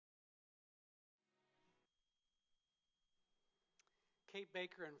Kate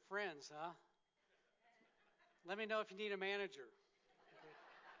Baker and Friends, huh? Let me know if you need a manager. Okay.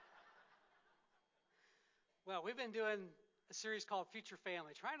 Well, we've been doing a series called Future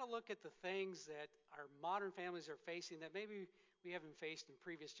Family, trying to look at the things that our modern families are facing that maybe we haven't faced in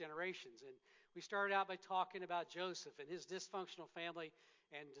previous generations. And we started out by talking about Joseph and his dysfunctional family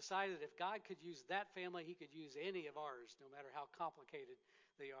and decided if God could use that family, he could use any of ours, no matter how complicated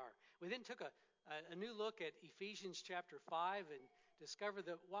they are. We then took a new look at Ephesians chapter 5 and discovered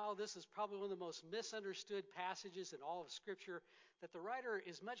that while this is probably one of the most misunderstood passages in all of Scripture, that the writer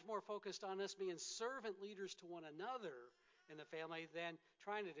is much more focused on us being servant leaders to one another in the family than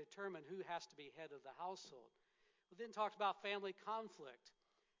trying to determine who has to be head of the household. We then talked about family conflict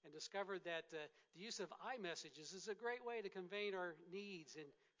and discovered that the use of iMessages is a great way to convey our needs and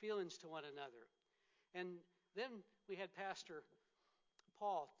feelings to one another. And then we had Pastor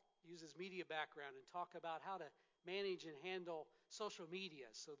Paul use his media background and talk about how to manage and handle social media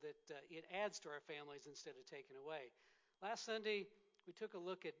so that it adds to our families instead of taking away. Last Sunday, we took a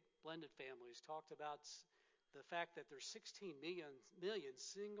look at blended families, talked about the fact that there's 16 million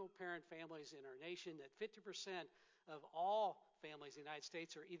single-parent families in our nation, that 50% of all families in the United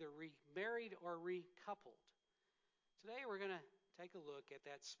States are either remarried or recoupled. Today, we're going to take a look at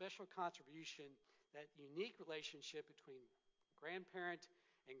that special contribution, that unique relationship between grandparent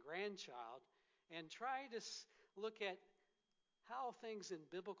and grandchild, and try to look at how things in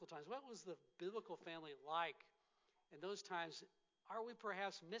biblical times, what was the biblical family like in those times? Are we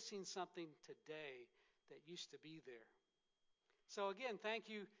perhaps missing something today that used to be there? So again, thank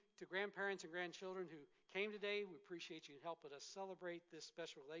you to grandparents and grandchildren who came today. We appreciate you helping us celebrate this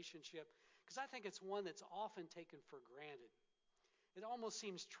special relationship, because I think it's one that's often taken for granted. It almost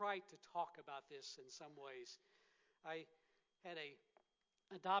seems trite to talk about this in some ways. I had a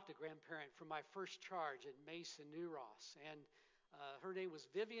adopted grandparent from my first charge at Mason New Ross, and her name was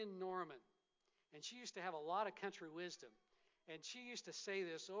Vivian Norman, and she used to have a lot of country wisdom, and she used to say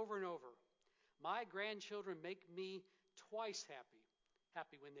this over and over: my grandchildren make me twice happy.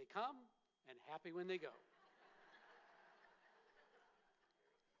 Happy when they come and happy when they go.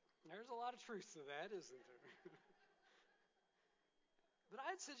 There's a lot of truth to that, isn't there? But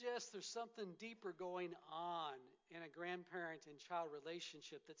I'd suggest there's something deeper going on in a grandparent and child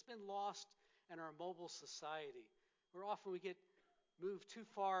relationship that's been lost in our mobile society, where often we get moved too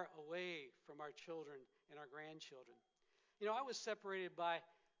far away from our children and our grandchildren. You know, I was separated by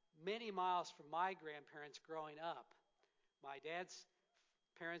many miles from my grandparents growing up. My dad's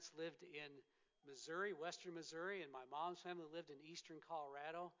parents lived in Missouri, western Missouri, and my mom's family lived in eastern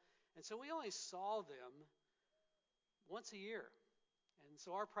Colorado. And so we only saw them once a year. And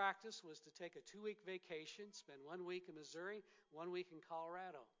so our practice was to take a 2-week vacation, spend 1 week in Missouri, 1 week in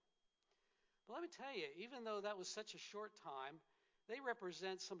Colorado. But let me tell you, even though that was such a short time, they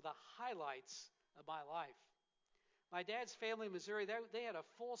represent some of the highlights of my life. My dad's family in Missouri, they had a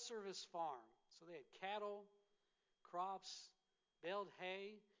full-service farm. So they had cattle, crops, baled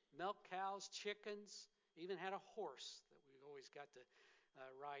hay, milk cows, chickens, even had a horse that we always got to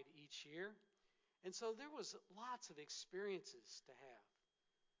ride each year. And so there was lots of experiences to have.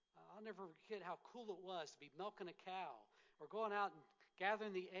 I'll never forget how cool it was to be milking a cow or going out and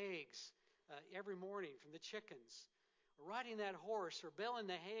gathering the eggs every morning from the chickens, or riding that horse or baling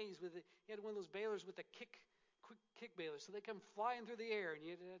the hays with it. He had one of those balers with a quick baler, so they come flying through the air and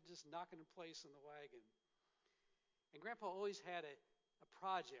you had to just knock it in place in the wagon. And Grandpa always had a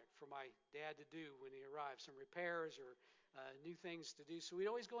project for my dad to do when he arrived, some repairs or new things to do. So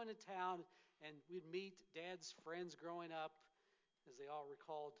we'd always go into town and we'd meet Dad's friends growing up, as they all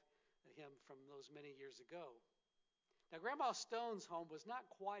recalled him from those many years ago. Now, Grandma Stone's home was not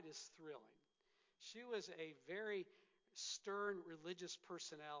quite as thrilling. She was a very stern religious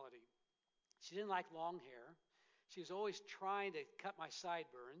personality. She didn't like long hair. She was always trying to cut my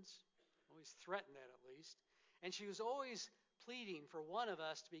sideburns, always threatened that at least. And she was always pleading for one of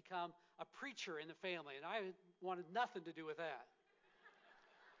us to become a preacher in the family, and I wanted nothing to do with that.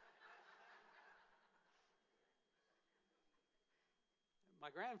 My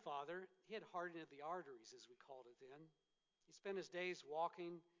grandfather, he had hardening of the arteries, as we called it then. He spent his days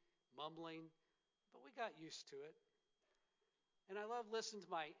walking, mumbling, but we got used to it. And I love listening to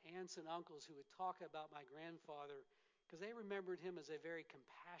my aunts and uncles who would talk about my grandfather, because they remembered him as a very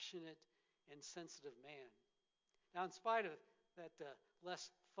compassionate and sensitive man. Now, in spite of that less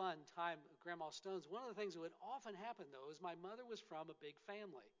fun time of Grandma Stone's, one of the things that would often happen, though, is my mother was from a big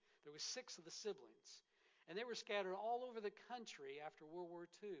family. There was 6 of the siblings, and they were scattered all over the country after World War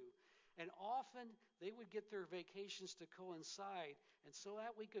II. And often they would get their vacations to coincide, and so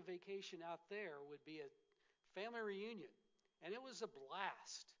that week of vacation out there would be a family reunion. And it was a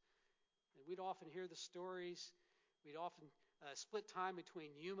blast. And we'd often hear the stories. We'd often split time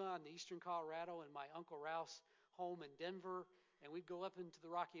between Yuma in the eastern Colorado and my Uncle Ralph's home in Denver. And we'd go up into the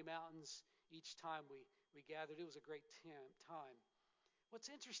Rocky Mountains each time we gathered. It was a great time. What's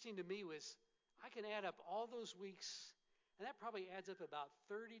interesting to me was I can add up all those weeks, and that probably adds up about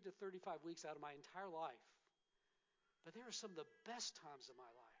 30 to 35 weeks out of my entire life. But they were some of the best times of my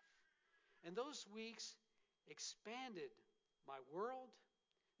life. And those weeks expanded my world.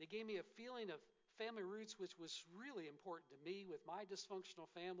 They gave me a feeling of family roots, which was really important to me with my dysfunctional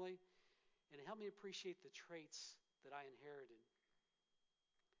family, and it helped me appreciate the traits that I inherited.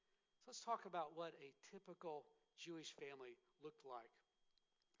 So let's talk about what a typical Jewish family looked like.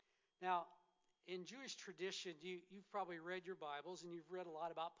 Now, in Jewish tradition, you've probably read your Bibles and you've read a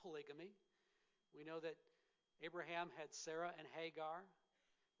lot about polygamy. We know that Abraham had Sarah and Hagar.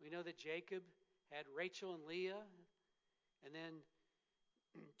 We know that Jacob had Rachel and Leah, and then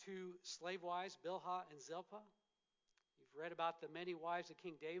two slave wives, Bilhah and Zilpah. You've read about the many wives of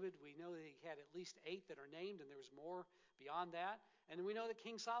King David. We know that he had at least 8 that are named, and there was more beyond that. And we know that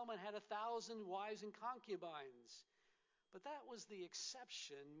King Solomon had 1,000 wives and concubines. But that was the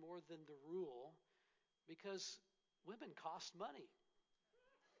exception more than the rule, because women cost money.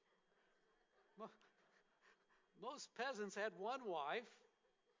 Most peasants had one wife.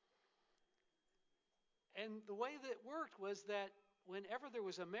 And the way that it worked was that whenever there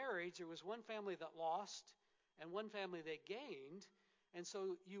was a marriage, there was one family that lost and one family that gained. And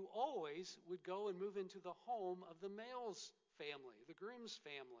so you always would go and move into the home of the male's family, the groom's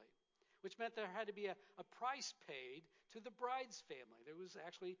family, which meant there had to be a price paid to the bride's family. There was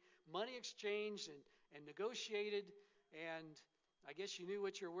actually money exchanged and negotiated, and I guess you knew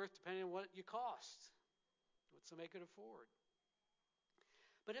what you were worth depending on what you cost, what somebody could afford.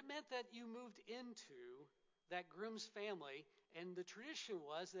 But it meant that you moved into that groom's family, and the tradition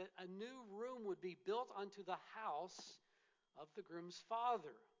was that a new room would be built onto the house of the groom's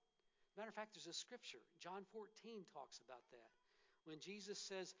father. Matter of fact, there's a scripture. John 14 talks about that. When Jesus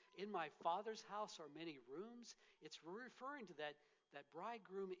says, "In my Father's house are many rooms," it's referring to that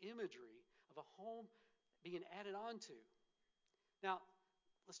bridegroom imagery of a home being added onto. Now,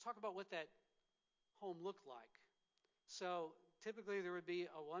 let's talk about what that home looked like. So typically there would be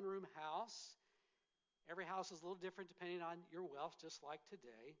a one-room house. Every house is a little different depending on your wealth, just like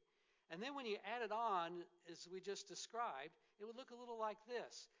today. And then when you add it on, as we just described, it would look a little like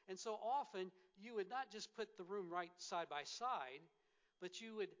this. And so often you would not just put the room right side by side, but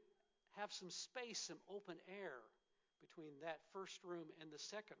you would have some space, some open air between that first room and the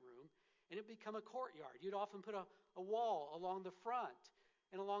second room, and it would become a courtyard. You'd often put a wall along the front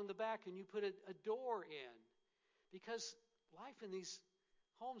and along the back, and you put a door in, because life in these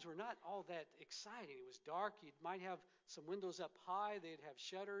homes were not all that exciting. It was dark. You might have some windows up high. They'd have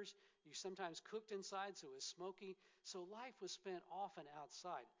shutters. You sometimes cooked inside, so it was smoky. So life was spent often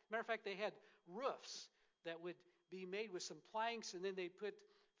outside. Matter of fact, they had roofs that would be made with some planks, and then they'd put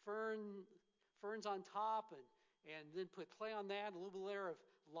ferns on top and then put clay on that, a little layer of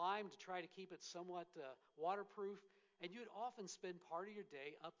lime to try to keep it somewhat waterproof. And you'd often spend part of your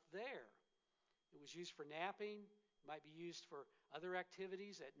day up there. It was used for napping. It might be used for other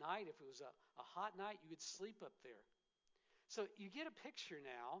activities at night. If it was a hot night, you would sleep up there. So you get a picture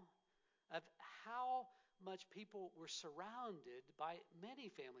now of how much people were surrounded by many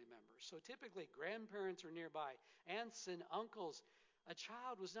family members. So typically grandparents are nearby, aunts and uncles. A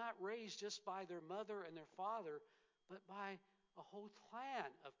child was not raised just by their mother and their father, but by a whole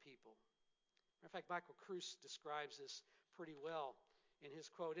clan of people. Matter of fact, Michael Kruse describes this pretty well in his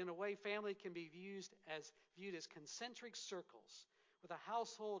quote. In a way, family can be viewed as concentric circles with a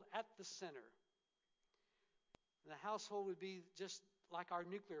household at the center. And the household would be just like our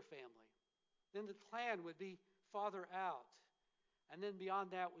nuclear family. Then the clan would be farther out. And then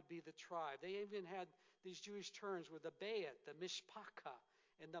beyond that would be the tribe. They even had these Jewish terms with the Bayit, the Mishpacha,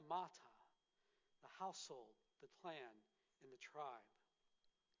 and the Mata. The household, the clan, and the tribe.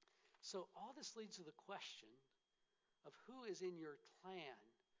 So all this leads to the question of who is in your clan,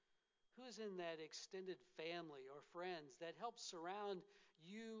 who is in that extended family or friends that help surround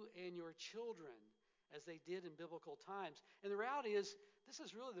you and your children as they did in biblical times. And the reality is, this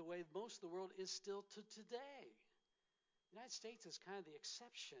is really the way most of the world is still to today. The United States is kind of the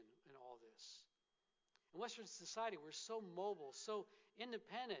exception in all this. In Western society, we're so mobile, so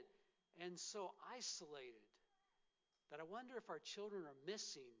independent, and so isolated that I wonder if our children are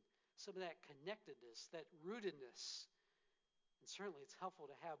missing some of that connectedness, that rootedness. And certainly it's helpful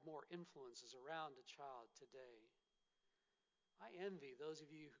to have more influences around a child today. I envy those of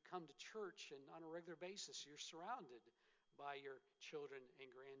you who come to church and on a regular basis you're surrounded by your children and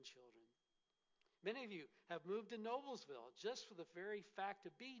grandchildren. Many of you have moved to Noblesville just for the very fact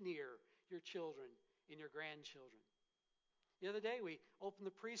to be near your children and your grandchildren. The other day we opened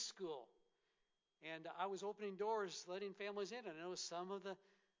the preschool, and I was opening doors, letting families in, and I noticed some of the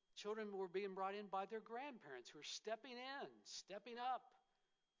children were being brought in by their grandparents who are stepping in, stepping up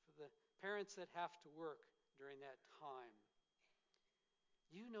for the parents that have to work during that time.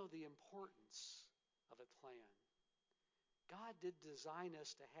 You know the importance of a plan. God did design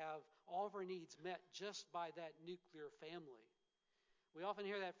us to have all of our needs met just by that nuclear family. We often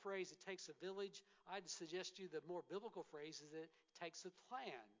hear that phrase, it takes a village. I'd suggest to you the more biblical phrase is that it takes a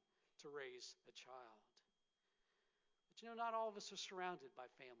plan to raise a child. But not all of us are surrounded by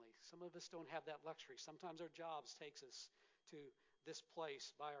family. Some of us don't have that luxury. Sometimes our jobs takes us to this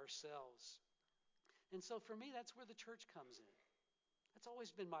place by ourselves. And so for me, that's where the church comes in. That's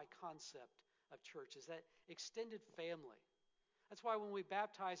always been my concept of church, is that extended family. That's why when we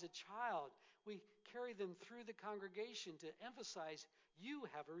baptize a child, we carry them through the congregation to emphasize you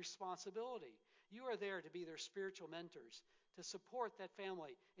have a responsibility. You are there to be their spiritual mentors, to support that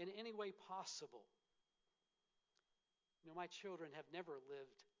family in any way possible. My children have never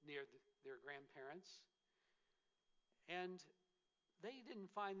lived near their grandparents, and they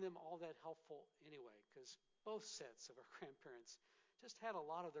didn't find them all that helpful anyway, because both sets of our grandparents just had a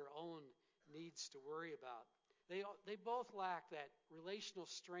lot of their own needs to worry about. They both lacked that relational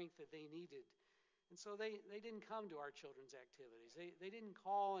strength that they needed. And so they didn't come to our children's activities. They didn't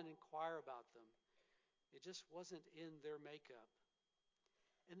call and inquire about them. It just wasn't in their makeup.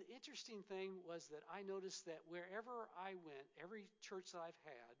 And the interesting thing was that I noticed that wherever I went, every church that I've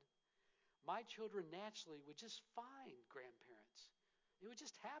had, my children naturally would just find grandparents. It would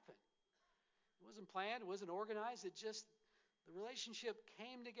just happen. It wasn't planned. It wasn't organized. The relationship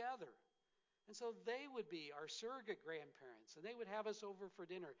came together. And so they would be our surrogate grandparents, and they would have us over for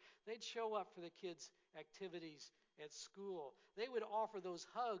dinner. They'd show up for the kids' activities at school. They would offer those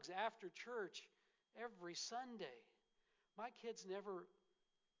hugs after church every Sunday. My kids never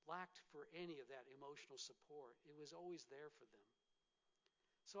lacked for any of that emotional support. It was always there for them.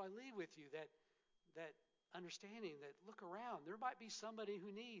 So I leave with you that understanding that look around. There might be somebody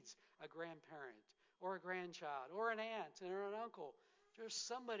who needs a grandparent or a grandchild or an aunt or an uncle. There's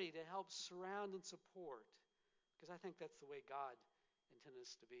somebody to help surround and support, because I think that's the way God intended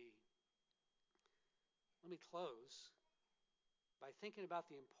us to be. Let me close by thinking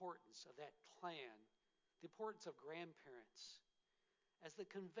about the importance of that clan, the importance of grandparents as the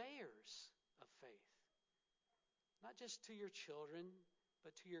conveyors of faith, not just to your children,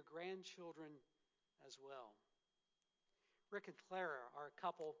 but to your grandchildren as well. Rick and Clara are a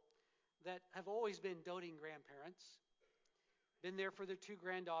couple that have always been doting grandparents. Been there for their two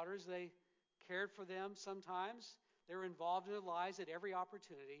granddaughters. They cared for them sometimes. They were involved in their lives at every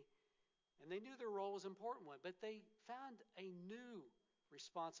opportunity. And they knew their role was an important one. But they found a new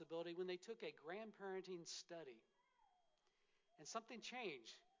responsibility when they took a grandparenting study. And something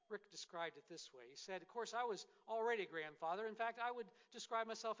changed. Rick described it this way. He said, of course, I was already a grandfather. In fact, I would describe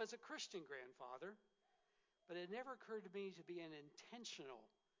myself as a Christian grandfather. But it never occurred to me to be an intentional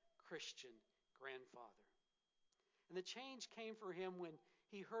Christian grandfather. And the change came for him when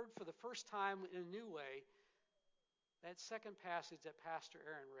he heard for the first time in a new way that second passage that Pastor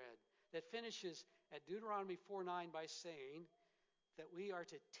Aaron read, that finishes at Deuteronomy 4:9 by saying that we are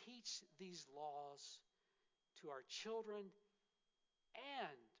to teach these laws to our children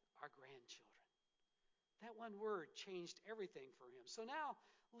and our grandchildren. That one word changed everything for him. So now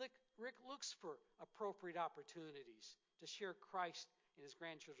Rick looks for appropriate opportunities to share Christ in his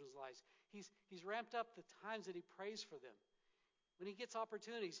grandchildren's lives. He's ramped up the times that he prays for them. When he gets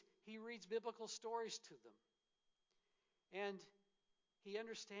opportunities, he reads biblical stories to them. And he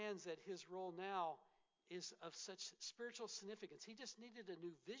understands that his role now is of such spiritual significance. He just needed a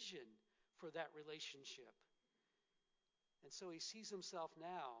new vision for that relationship. And so he sees himself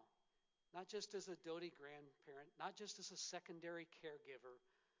now, not just as a doting grandparent, not just as a secondary caregiver,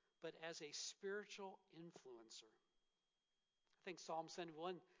 but as a spiritual influencer. I think Psalm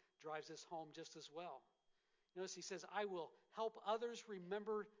 71 drives this home just as well. Notice he says, I will help others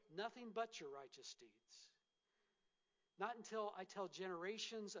remember nothing but your righteous deeds. Not until I tell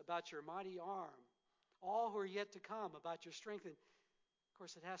generations about your mighty arm, all who are yet to come about your strength. And of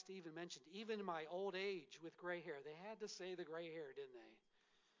course, it has to even mention, even in my old age with gray hair. They had to say the gray hair, didn't they?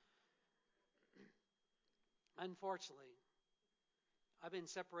 Unfortunately, I've been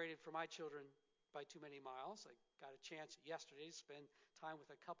separated from my children by too many miles. I got a chance yesterday to spend time with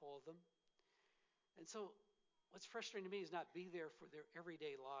a couple of them. And so what's frustrating to me is not be there for their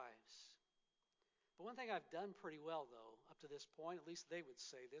everyday lives. But one thing I've done pretty well, though, up to this point, at least they would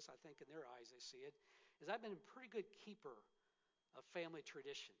say this, I think in their eyes they see it, is I've been a pretty good keeper of family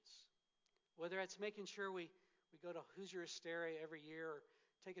traditions. Whether it's making sure we go to Hoosier Hysteria every year, or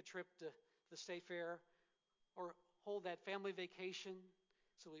take a trip to the State Fair, or hold that family vacation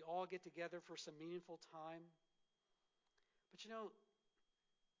so we all get together for some meaningful time. But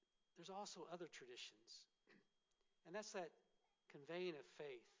there's also other traditions, and that's that conveying of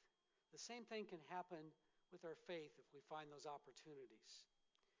faith. The same thing can happen with our faith if we find those opportunities.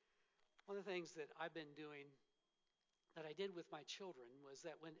 One of the things that I've been doing, that I did with my children, was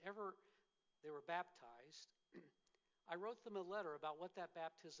that whenever they were baptized, I wrote them a letter about what that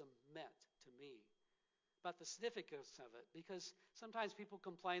baptism meant to me, about the significance of it, because sometimes people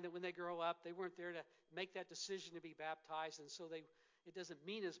complain that when they grow up, they weren't there to make that decision to be baptized, and so it doesn't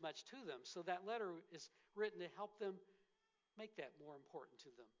mean as much to them. So that letter is written to help them make that more important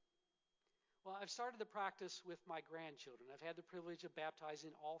to them. Well, I've started the practice with my grandchildren. I've had the privilege of baptizing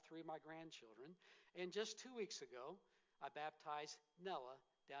all three of my grandchildren, and just 2 weeks ago, I baptized Nella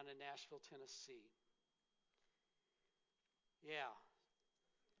down in Nashville, Tennessee. Yeah,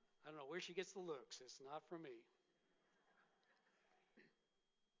 I don't know where she gets the looks. It's not from me.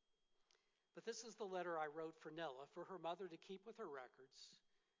 But this is the letter I wrote for Nella, for her mother to keep with her records,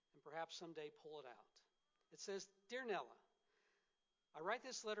 and perhaps someday pull it out. It says, "Dear Nella, I write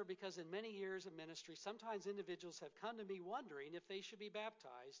this letter because in many years of ministry, sometimes individuals have come to me wondering if they should be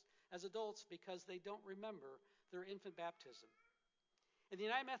baptized as adults because they don't remember their infant baptism. In the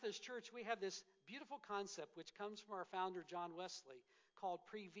United Methodist Church, we have this beautiful concept which comes from our founder, John Wesley, called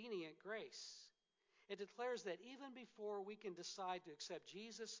prevenient grace. It declares that even before we can decide to accept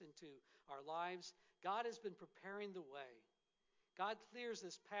Jesus into our lives, God has been preparing the way. God clears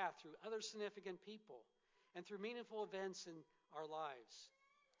this path through other significant people and through meaningful events in our lives.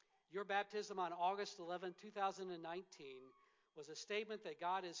 Your baptism on August 11, 2019 was a statement that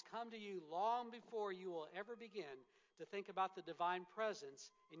God has come to you long before you will ever begin to think about the divine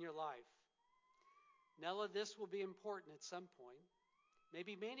presence in your life. Nella, this will be important at some point,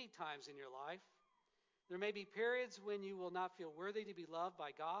 maybe many times in your life. There may be periods when you will not feel worthy to be loved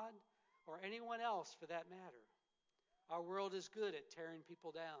by God or anyone else for that matter. Our world is good at tearing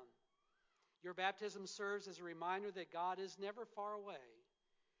people down. Your baptism serves as a reminder that God is never far away.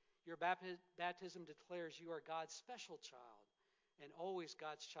 Your baptism declares you are God's special child and always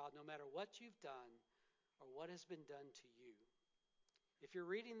God's child, no matter what you've done or what has been done to you. If you're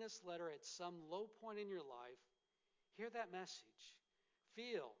reading this letter at some low point in your life, hear that message.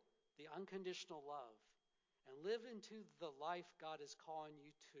 Feel the unconditional love and live into the life God is calling you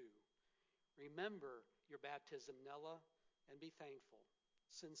to. Remember your baptism, Nella, and be thankful.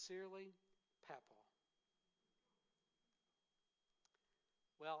 Sincerely, Papa.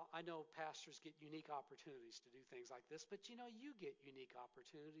 Well, I know pastors get unique opportunities to do things like this, but you get unique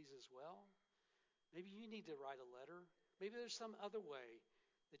opportunities as well. Maybe you need to write a letter. Maybe there's some other way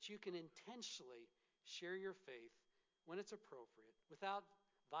that you can intentionally share your faith when it's appropriate without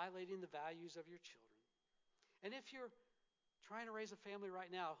violating the values of your children. And if you're trying to raise a family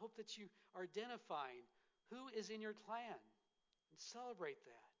right now, I hope that you are identifying who is in your clan and celebrate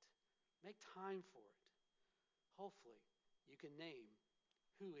that. Make time for it. Hopefully, you can name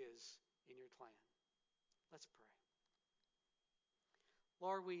who is in your clan. Let's pray.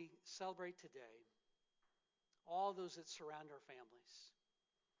 Lord, we celebrate today all those that surround our families.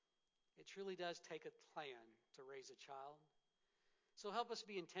 It truly does take a clan to raise a child. So help us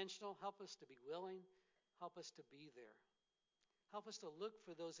be intentional. Help us to be willing. Help us to be there. Help us to look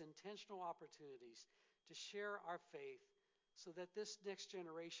for those intentional opportunities to share our faith so that this next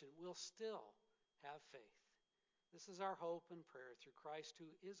generation will still have faith. This is our hope and prayer through Christ, who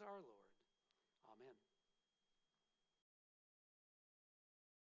is our Lord. Amen.